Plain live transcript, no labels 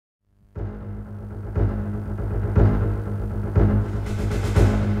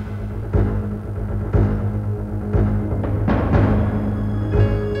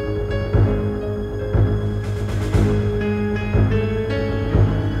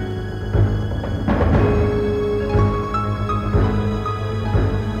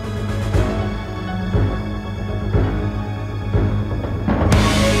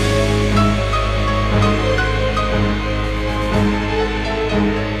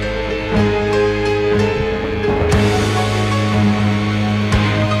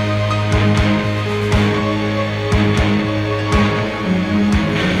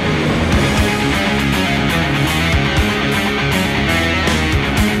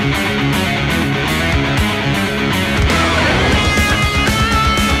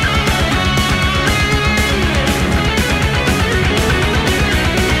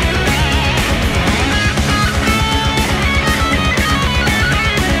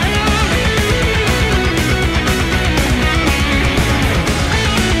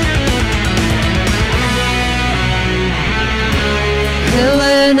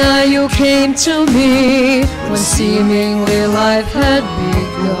came to me when seemingly life had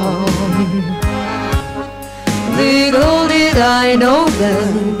begun. Little did I know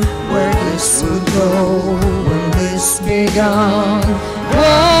then where this would go when this began.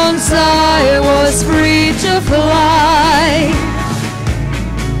 Once I was free to fly,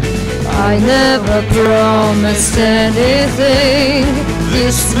 I never promised anything.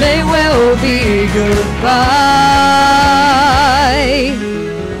 This may well be goodbye.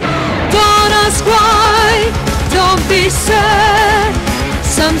 Don't ask why, don't be sad.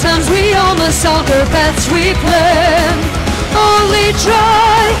 Sometimes we almost alter paths we plan. Only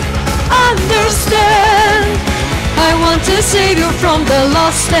try, understand. I want to save you from the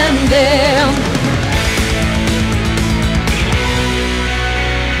lost and damned.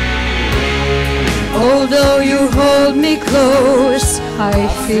 Although you hold me close, I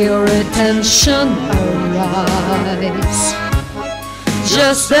feel a tension arise.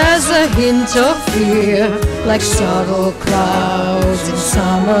 Just as a hint of fear, like subtle clouds in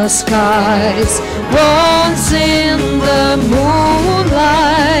summer skies. Once in the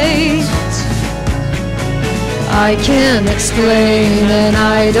moonlight, I can't explain and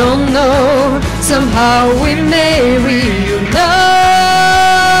I don't know. Somehow we may reunite.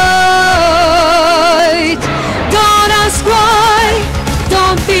 Don't ask why,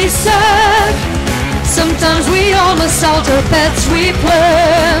 don't be sad. Sometimes we almost alter paths we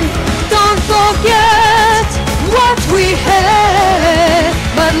plan. Don't forget what we had,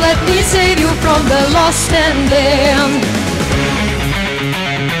 but let me save you from the lost and damned.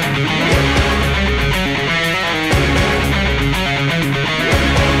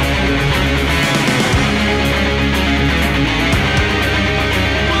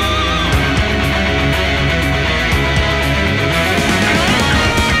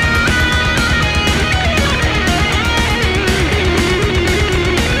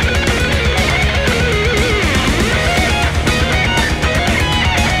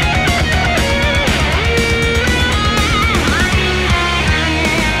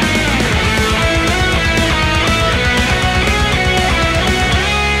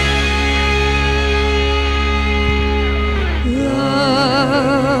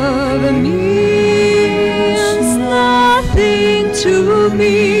 Means nothing to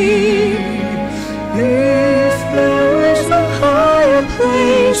me if there is a higher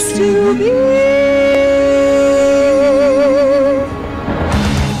place to be.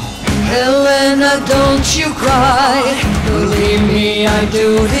 Helena, don't you cry. Believe me, I do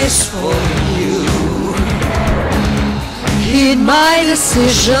this for you. Heed my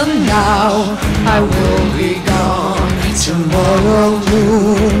decision now. I will be gone tomorrow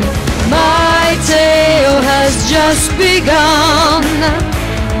noon. My tale has just begun.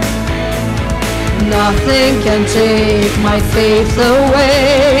 Nothing can take my faith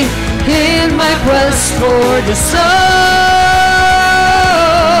away in my quest for the sun.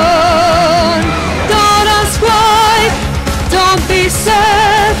 Don't ask why, don't be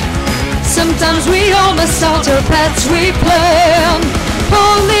sad. Sometimes we almost alter paths we plan.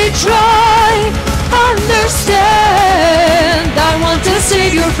 Only try, understand. I want to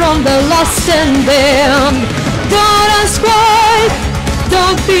save you from the lost and damned. Don't ask why,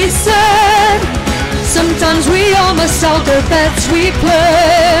 don't be sad. Sometimes we almost alter paths we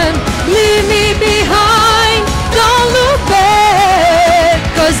plan. Leave me behind, don't look back,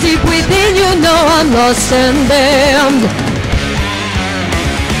 'cause deep within you know I'm lost and damned.